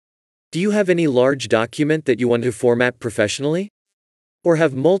Do you have any large document that you want to format professionally? Or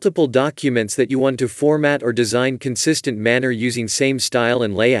have multiple documents that you want to format or design consistent manner using same style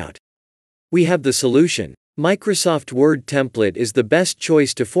and layout? We have the solution. Microsoft Word template is the best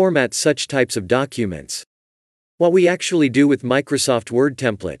choice to format such types of documents. What we actually do with Microsoft Word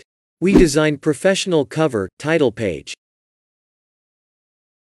template. We design professional cover, title page.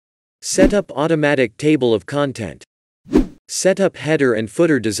 Set up automatic table of content. Set up header and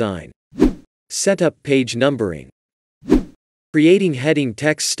footer design. Set up page numbering. Creating heading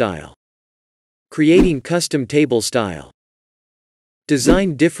text style. Creating custom table style.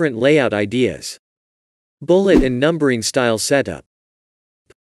 Design different layout ideas. Bullet and numbering style setup.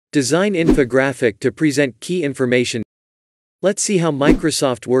 Design infographic to present key information. Let's see how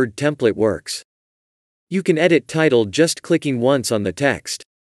Microsoft Word template works. You can edit title just clicking once on the text.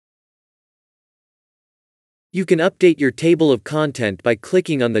 You can update your table of content by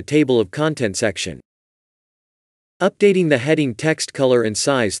clicking on the table of content section. Updating the heading text color and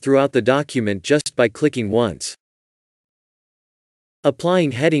size throughout the document just by clicking once.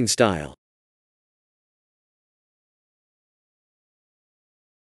 Applying heading style.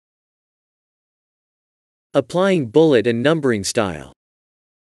 Applying bullet and numbering style.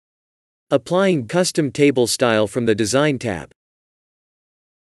 Applying custom table style from the Design tab.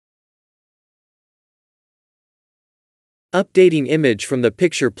 Updating image from the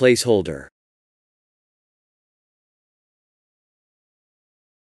picture placeholder.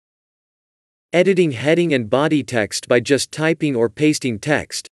 Editing heading and body text by just typing or pasting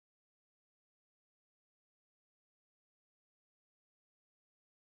text.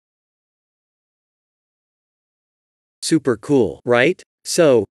 Super cool, right?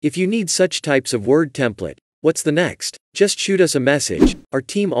 So, if you need such types of Word template, what's the next? Just shoot us a message. Our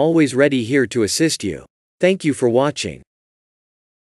team always ready here to assist you. Thank you for watching.